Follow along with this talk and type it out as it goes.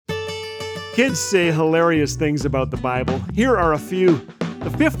Kids say hilarious things about the Bible. Here are a few.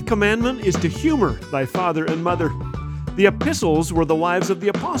 The fifth commandment is to humor thy father and mother. The epistles were the wives of the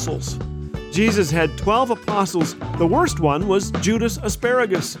apostles. Jesus had 12 apostles. The worst one was Judas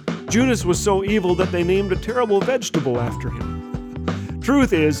Asparagus. Judas was so evil that they named a terrible vegetable after him.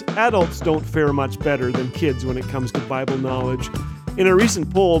 Truth is, adults don't fare much better than kids when it comes to Bible knowledge. In a recent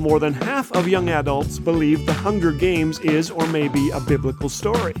poll, more than half of young adults believe The Hunger Games is or may be a biblical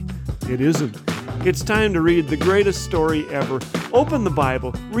story. It isn't. It's time to read the greatest story ever. Open the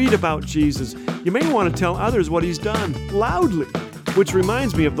Bible, read about Jesus. You may want to tell others what he's done, loudly. Which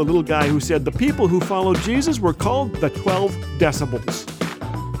reminds me of the little guy who said the people who followed Jesus were called the 12 decibels.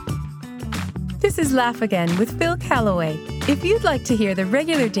 This is Laugh Again with Phil Callaway. If you'd like to hear the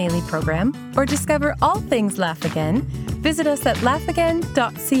regular daily program or discover all things Laugh Again, visit us at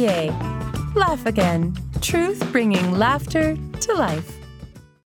laughagain.ca. Laugh Again, truth bringing laughter to life.